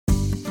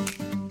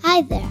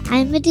Hi there,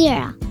 I'm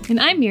Adira. And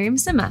I'm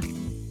Miriam-Simma.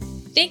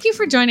 Thank you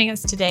for joining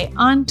us today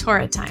on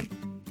Torah Time.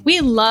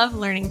 We love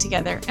learning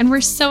together, and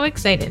we're so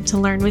excited to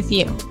learn with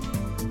you.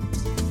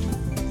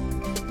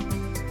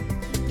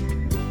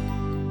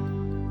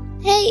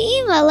 Hey,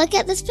 Ema, look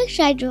at this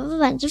picture. I drew of a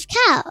bunch of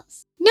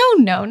cows.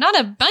 No, not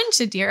a bunch,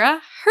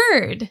 Adira.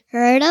 Herd.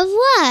 Heard of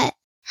what?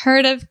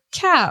 Herd of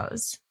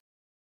cows.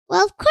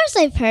 Well, of course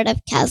I've heard of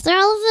cows. They're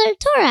all over the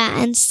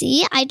Torah. And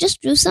see, I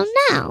just drew some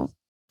now.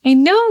 I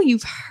know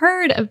you've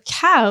heard of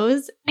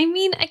cows. I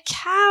mean a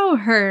cow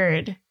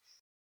herd.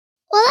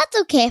 Well, that's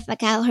okay if a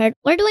cow herd.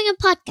 We're doing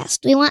a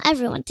podcast. We want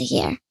everyone to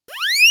hear.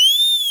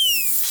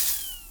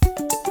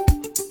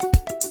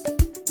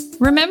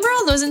 Remember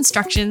all those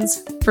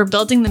instructions for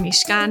building the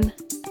Mishkan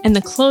and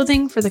the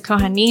clothing for the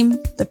Kohanim,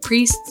 the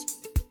priests?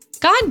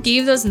 God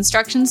gave those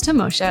instructions to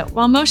Moshe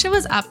while Moshe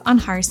was up on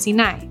Har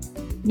Sinai.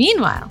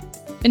 Meanwhile,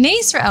 Bnei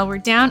Israel were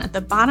down at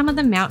the bottom of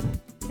the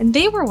mountain, and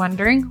they were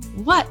wondering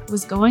what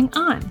was going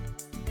on.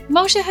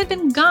 Moshe had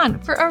been gone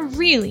for a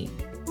really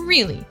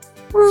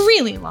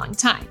long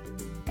time,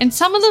 and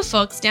some of the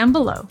folks down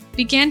below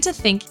began to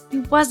think he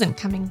wasn't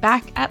coming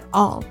back at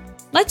all.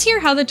 Let's hear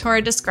how the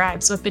Torah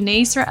describes what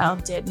Bnei Israel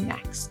did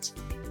next.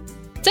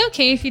 It's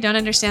okay if you don't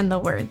understand the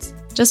words.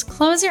 Just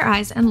close your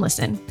eyes and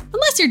listen,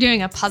 unless you're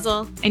doing a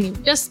puzzle and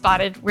you've just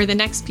spotted where the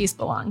next piece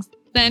belongs.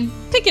 Then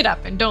pick it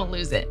up and don't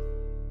lose it.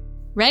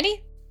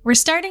 Ready? We're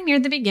starting near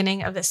the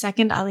beginning of the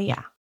second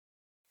Aliyah.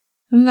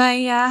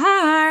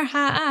 Vayahar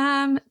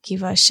ha'am ki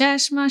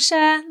vashesh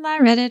Moshe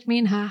laredet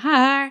min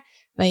ha'har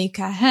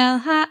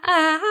vayikahel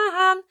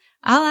ha'am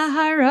al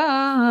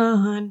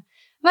ha'aron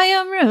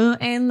vayomru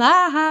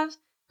elav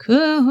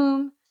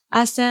kum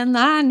asen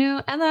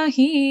lanu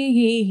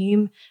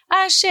Elohim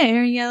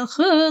asher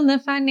yelchu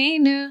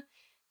lefanenu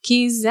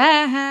ki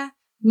zeh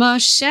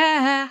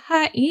Moshe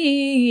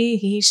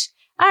ha'ish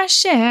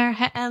asher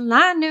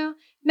ha'elanu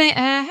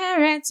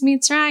me'eretz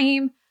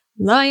Mitzrayim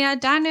lo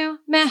yadanu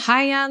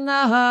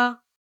mehayalo.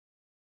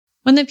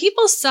 When the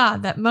people saw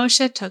that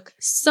Moshe took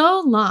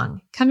so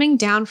long coming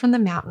down from the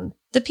mountain,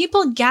 the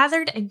people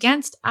gathered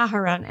against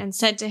Aharon and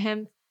said to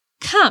him,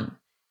 "Come,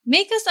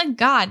 make us a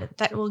god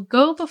that will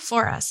go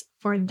before us,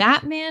 for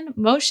that man,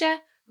 Moshe,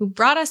 who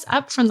brought us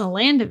up from the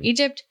land of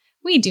Egypt,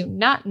 we do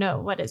not know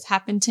what has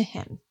happened to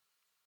him."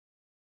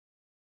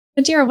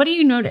 Adira, what do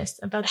you notice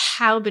about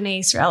how Bnei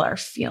Israel are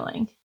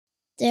feeling?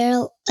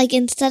 They're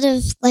instead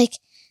of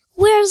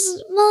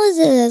where's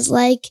Moses?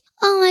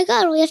 Oh my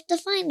God, we have to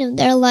find him.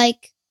 They're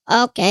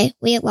okay,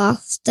 we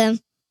lost him.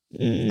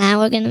 Now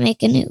we're going to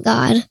make a new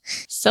god.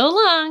 So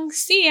long.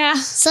 See ya.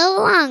 So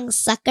long,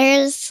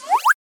 suckers.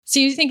 So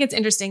you think it's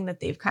interesting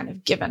that they've kind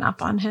of given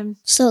up on him?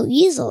 So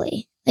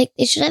easily. They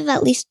should have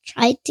at least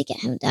tried to get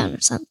him down or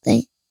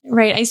something.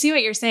 Right. I see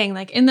what you're saying.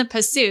 In the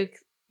Pasuk,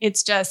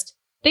 it's just,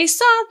 they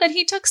saw that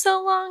he took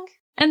so long,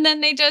 and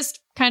then they just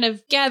kind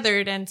of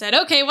gathered and said,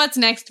 okay, what's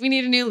next? We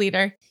need a new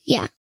leader.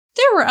 Yeah.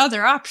 There were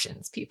other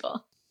options,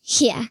 people.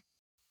 Yeah.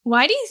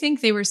 Why do you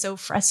think they were so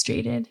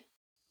frustrated?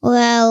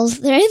 Well,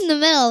 they're in the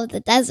middle of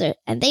the desert,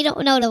 and they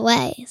don't know the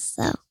way,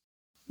 so.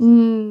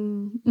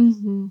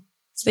 Mm-hmm.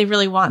 So they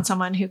really want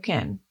someone who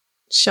can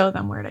show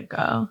them where to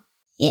go.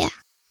 Yeah.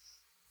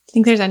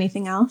 Think there's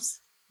anything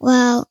else?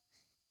 Well,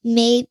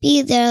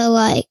 maybe they're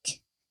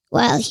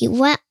he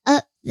went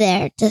up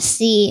there to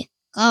see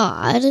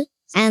God,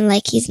 and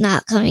he's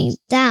not coming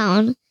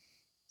down,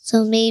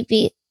 so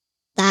maybe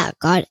that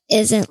God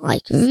isn't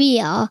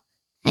real,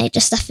 and he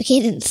just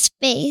suffocated in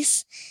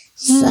space,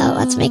 so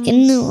let's make a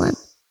new one.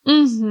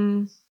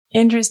 Mm-hmm.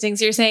 Interesting.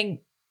 So you're saying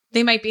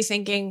they might be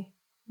thinking,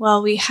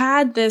 well, we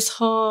had this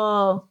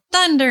whole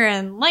thunder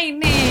and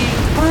lightning,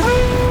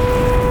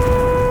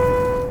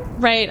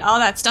 right? All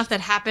that stuff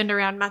that happened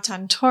around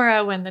Matan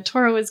Torah when the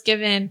Torah was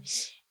given.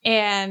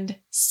 And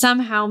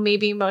somehow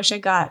maybe Moshe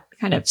got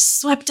kind of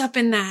swept up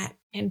in that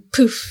and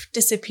poof,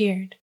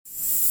 disappeared.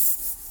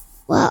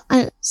 Well,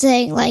 I'm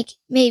saying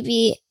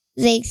maybe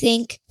they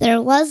think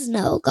there was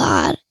no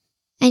God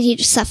and he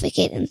just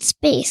suffocated in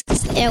space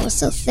because the air was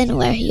so thin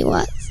where he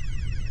was.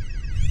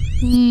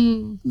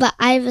 But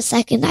I have a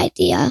second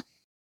idea.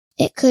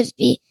 It could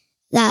be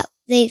that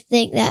they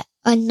think that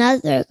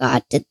another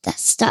God did that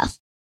stuff,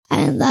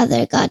 and the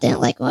other God didn't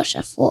like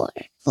Moshe for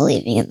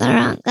believing in the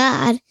wrong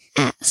God,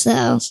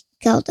 so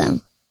killed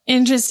him.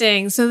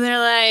 Interesting. So they're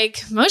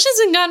Moshe's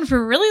been gone for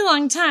a really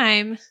long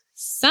time.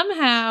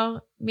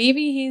 Somehow,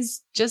 maybe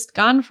he's just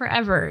gone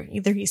forever.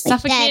 Either he's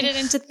suffocated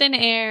into thin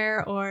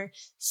air, or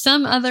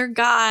some other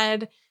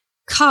God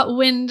caught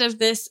wind of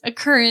this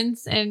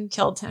occurrence and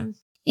killed him.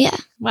 Yeah.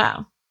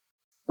 Wow.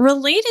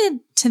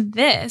 Related to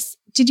this,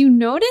 did you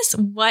notice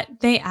what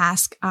they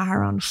ask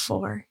Aharon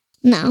for?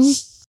 No.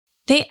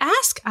 They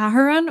ask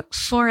Aharon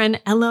for an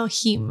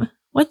Elohim.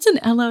 What's an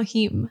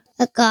Elohim?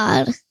 A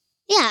God.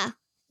 Yeah,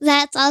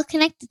 that's all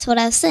connected to what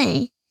I was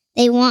saying.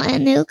 They want a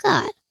new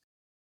God.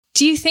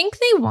 Do you think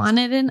they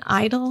wanted an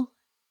idol?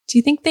 Do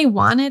you think they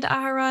wanted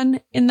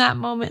Aharon in that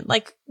moment?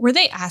 Were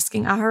they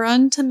asking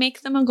Aharon to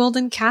make them a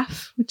golden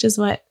calf, which is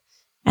what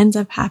ends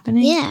up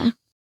happening? Yeah.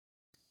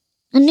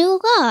 A new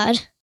god.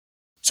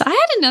 So I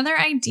had another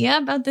idea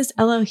about this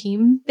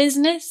Elohim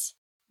business,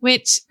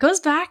 which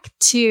goes back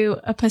to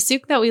a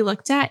pasuk that we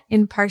looked at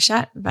in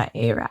Parashat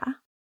Va'era.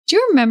 Do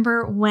you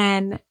remember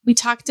when we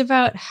talked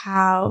about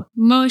how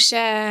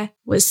Moshe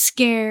was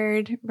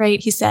scared,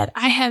 right? He said,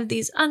 I have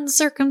these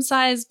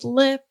uncircumcised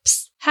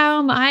lips. How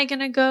am I going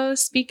to go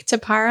speak to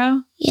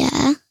Paro?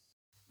 Yeah.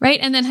 Right?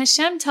 And then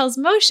Hashem tells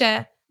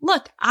Moshe,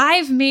 look,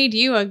 I've made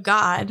you a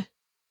god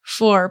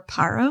for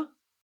Paro,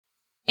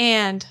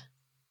 and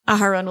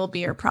Aharon will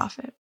be your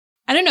prophet.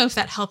 I don't know if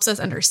that helps us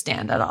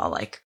understand at all,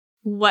 like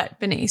what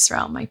Bnei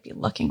Israel might be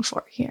looking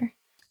for here.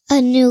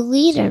 A new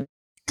leader.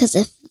 Because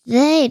if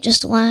they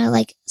just wanted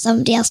like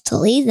somebody else to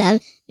lead them,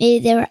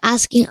 maybe they were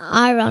asking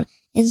Aaron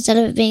instead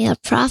of being a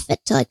prophet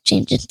to like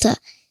change into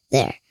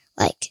their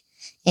like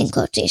in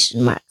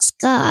quotation marks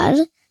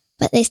God,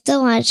 but they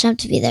still wanted Hashem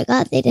to be their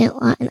God. They didn't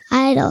want an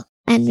idol,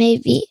 and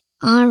maybe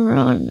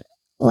Aaron,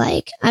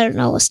 like I don't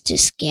know, was too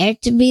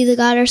scared to be the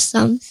God or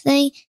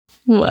something.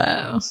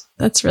 Whoa,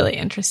 that's really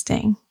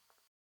interesting.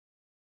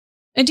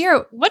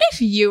 Adira, what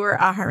if you were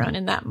Aharon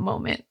in that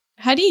moment?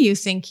 How do you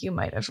think you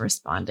might have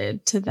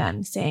responded to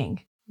them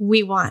saying,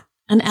 we want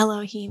an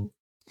Elohim?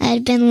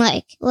 I'd been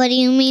like, what do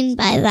you mean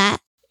by that?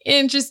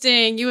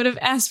 Interesting. You would have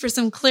asked for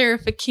some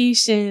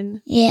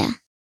clarification. Yeah.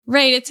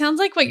 Right. It sounds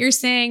like what you're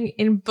saying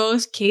in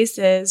both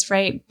cases,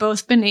 right?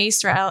 Both Bnei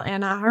Israel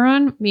and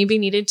Aharon maybe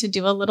needed to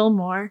do a little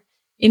more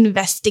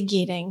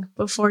investigating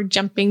before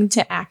jumping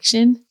to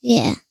action.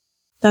 Yeah.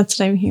 That's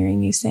what I'm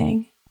hearing you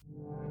saying.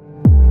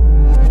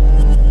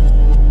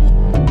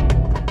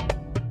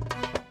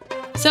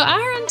 So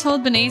Aaron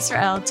told Bnei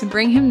Israel to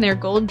bring him their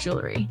gold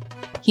jewelry.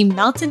 He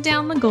melted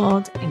down the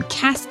gold and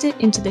cast it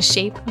into the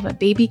shape of a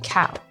baby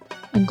cow,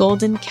 a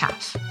golden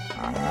calf.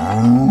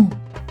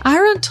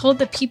 Aaron told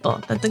the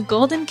people that the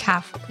golden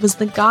calf was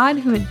the God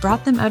who had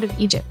brought them out of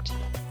Egypt,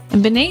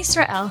 and Bnei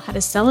Israel had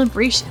a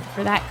celebration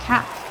for that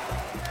calf.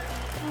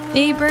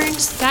 They burned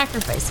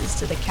sacrifices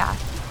to the calf.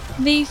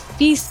 They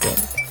feasted.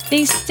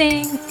 They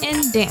sang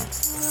and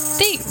danced.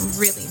 They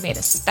really made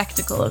a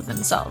spectacle of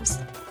themselves.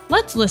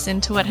 Let's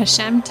listen to what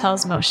Hashem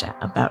tells Moshe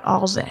about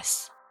all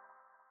this.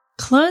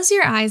 Close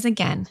your eyes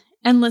again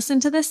and listen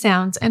to the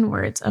sounds and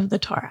words of the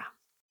Torah.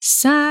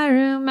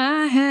 Saru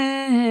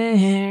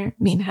maher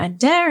min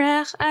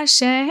haderech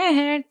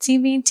asher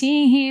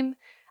tivitim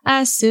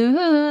asu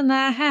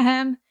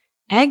lahem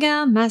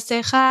egel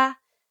masecha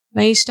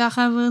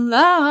vayishtachavu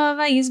lo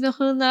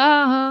vayizbechu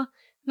lo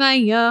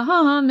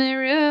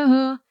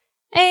vayomeru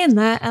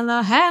Ela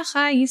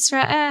Elohecha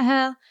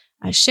Yisrael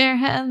Asher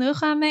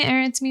ha'elucha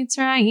me'eretz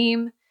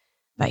Mitzrayim.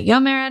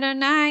 Vayomer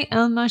Adonai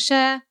el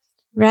Moshe,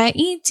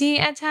 Ra'iti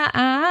et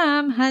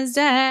ha'am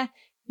hazeh,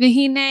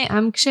 v'hine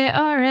am kshe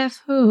oref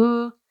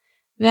hu,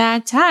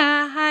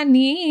 v'ata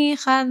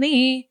hanicha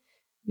li,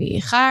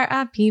 v'ichar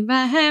api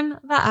bahem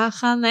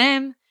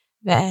va'achalem,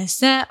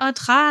 v'eseh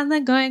otcha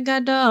legoy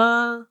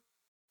gadol.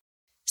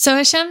 So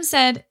Hashem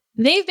said,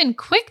 they've been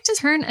quick to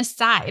turn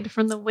aside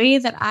from the way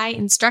that I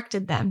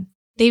instructed them.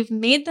 They've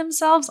made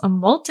themselves a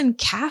molten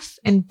calf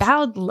and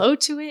bowed low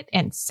to it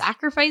and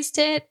sacrificed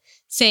to it,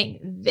 saying,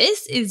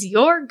 this is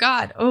your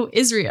God, O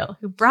Israel,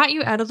 who brought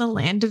you out of the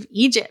land of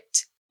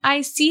Egypt.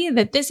 I see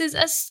that this is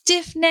a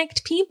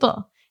stiff-necked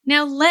people.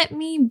 Now let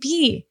me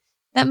be,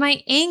 that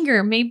my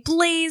anger may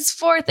blaze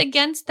forth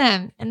against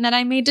them, and that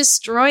I may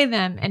destroy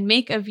them and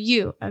make of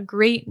you a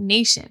great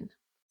nation.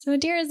 So,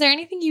 Adira, is there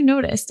anything you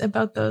noticed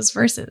about those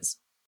verses?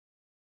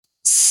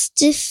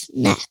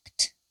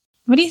 Stiff-necked.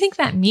 What do you think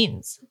that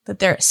means? That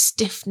they're a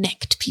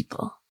stiff-necked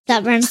people?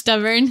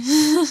 Stubborn.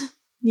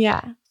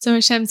 Yeah. So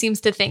Hashem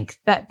seems to think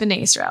that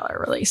Bnei Israel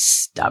are really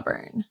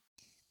stubborn.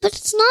 But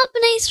it's not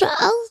Bnei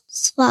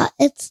Israel's fault.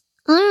 It's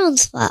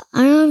Aaron's fault.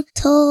 Aaron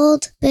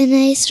told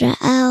Bnei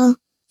Israel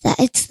that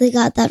it's the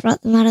God that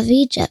brought them out of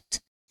Egypt.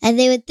 And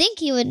they would think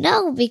he would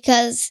know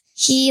because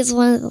he is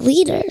one of the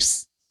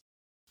leaders.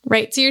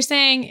 Right. So you're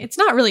saying it's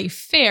not really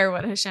fair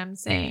what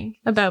Hashem's saying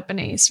about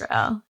Bnei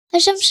Israel.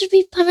 Hashem should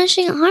be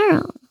punishing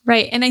Aaron.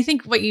 Right. And I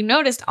think what you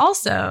noticed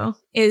also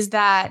is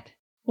that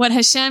what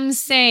Hashem's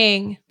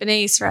saying,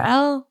 Bnei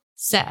Israel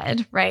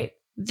said, right?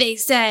 They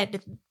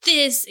said,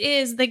 this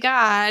is the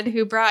God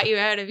who brought you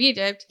out of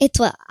Egypt. It's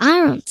what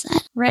Aaron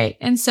said. Right.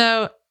 And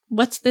so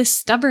what's this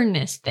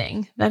stubbornness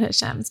thing that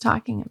Hashem's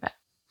talking about?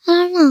 I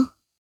don't know.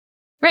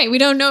 Right. We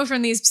don't know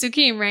from these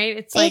psukim, right?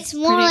 It's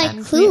more like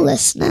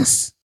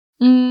cluelessness.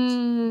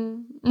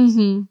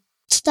 Mm-hmm.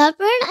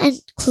 Stubborn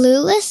and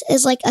clueless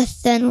is like a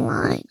thin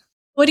line.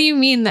 What do you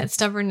mean that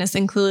stubbornness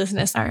and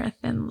cluelessness are a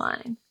thin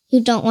line?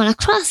 You don't want to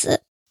cross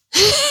it.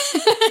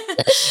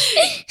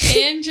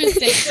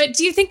 Interesting. But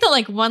do you think that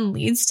like one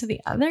leads to the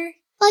other?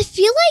 Well, I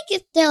feel like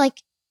if they're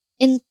like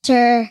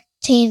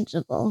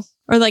interchangeable.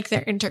 Or like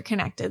they're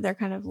interconnected. They're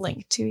kind of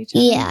linked to each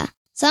other. Yeah.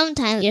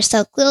 Sometimes you're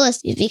so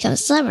clueless, you become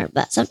stubborn.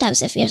 But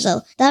sometimes if you're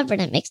so stubborn,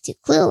 it makes you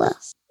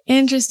clueless.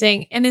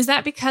 Interesting. And is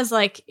that because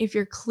like if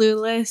you're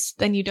clueless,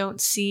 then you don't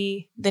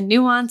see the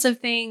nuance of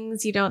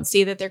things? You don't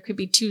see that there could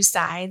be two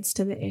sides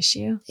to the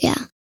issue? Yeah.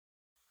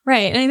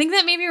 Right. And I think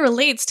that maybe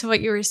relates to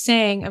what you were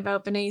saying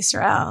about Bnei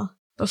Israel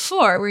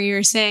before, where you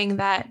were saying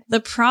that the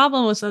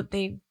problem with what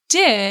they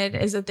did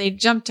is that they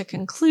jumped to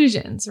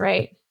conclusions,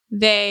 right?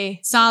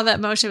 They saw that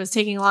Moshe was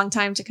taking a long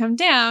time to come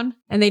down,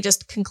 and they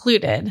just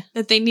concluded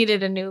that they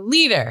needed a new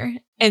leader.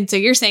 And so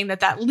you're saying that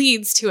that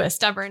leads to a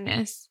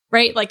stubbornness,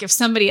 right? Like if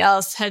somebody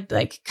else had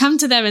come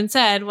to them and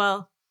said,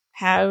 well,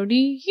 how do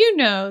you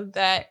know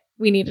that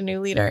we need a new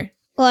leader?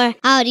 Or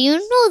how do you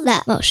know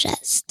that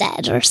Moshe is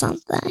dead or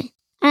something?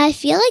 And I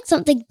feel like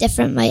something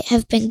different might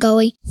have been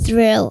going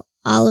through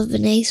all of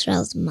Bnei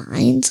Israel's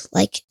minds,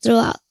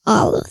 throughout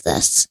all of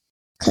this,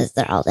 because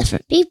they're all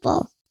different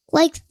people.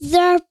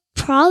 There are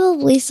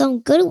probably some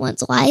good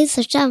ones. Why is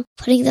Hashem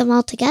putting them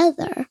all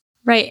together?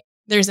 Right.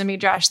 There's a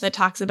midrash that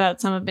talks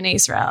about some of Bnei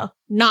Israel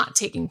not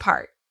taking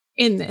part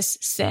in this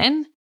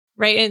sin,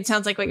 right? And it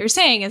sounds like what you're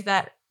saying is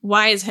that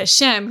why is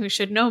Hashem, who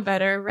should know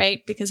better,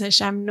 right? Because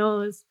Hashem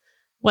knows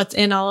what's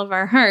in all of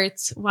our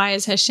hearts. Why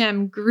is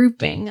Hashem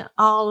grouping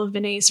all of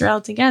Bnei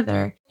Israel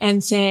together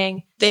and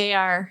saying they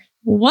are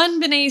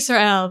one Bnei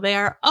Israel? They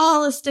are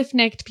all a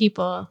stiff-necked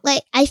people.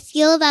 I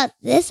feel about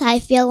this, I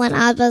feel when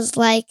Abba's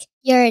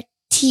you're a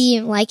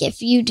team,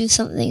 if you do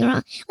something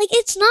wrong.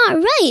 It's not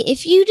right.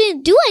 If you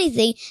didn't do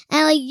anything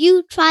and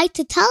you tried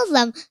to tell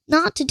them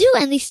not to do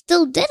it and they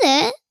still did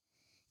it,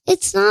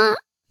 it's not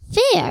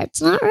fair.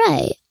 It's not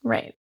right.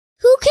 Right.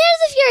 Who cares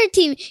if you're a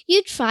team?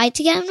 You tried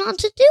to get him not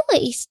to do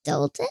it. He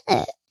still did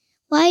it.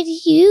 Why do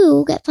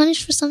you get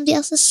punished for somebody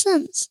else's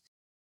sins?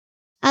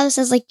 Abba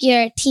says,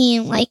 you're a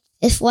team.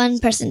 If one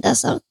person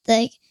does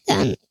something,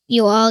 then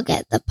you all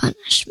get the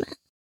punishment.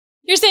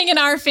 You're saying in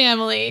our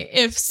family,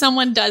 if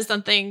someone does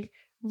something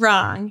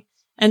wrong,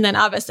 and then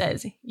Abba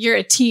says, you're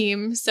a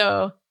team,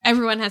 so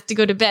everyone has to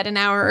go to bed an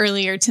hour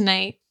earlier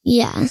tonight.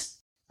 Yeah.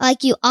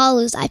 You all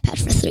lose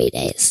iPad for 3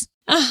 days.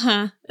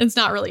 It's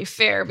not really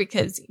fair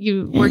because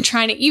you were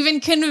trying to even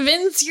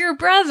convince your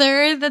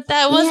brother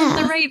that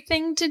wasn't the right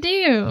thing to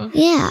do.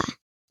 Yeah.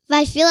 But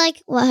I feel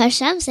what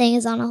Hashem's saying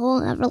is on a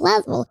whole other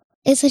level.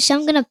 Is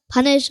Hashem going to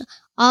punish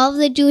all of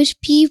the Jewish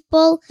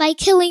people by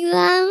killing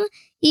them,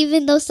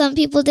 even though some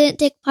people didn't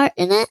take part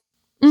in it?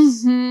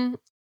 Mm-hmm.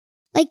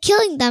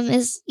 Killing them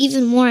is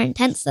even more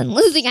intense than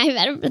losing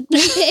iPad for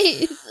 3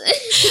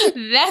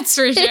 days. That's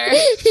for sure.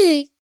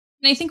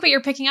 And I think what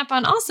you're picking up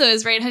on also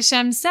is, right,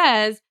 Hashem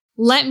says,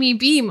 let me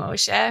be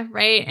Moshe,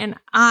 right? And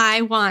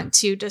I want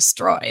to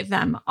destroy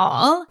them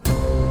all.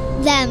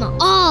 Them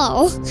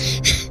all.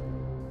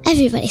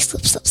 Everybody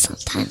slips up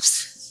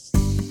sometimes.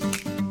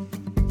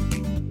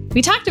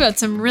 We talked about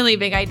some really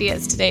big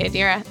ideas today,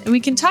 Adira, and we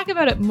can talk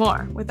about it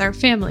more with our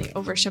family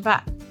over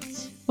Shabbat.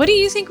 What do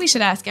you think we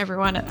should ask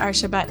everyone at our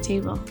Shabbat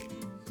table?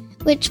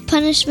 Which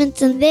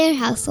punishments in their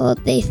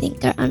household they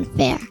think are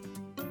unfair.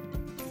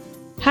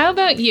 How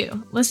about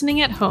you, listening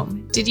at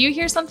home? Did you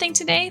hear something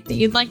today that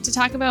you'd like to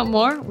talk about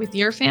more with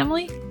your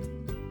family?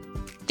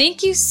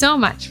 Thank you so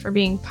much for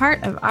being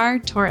part of our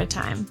Torah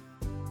time.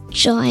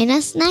 Join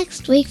us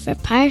next week for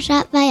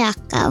Parashat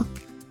Vayakhel.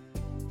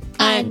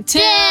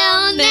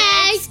 Until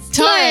next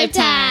Torah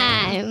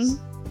time!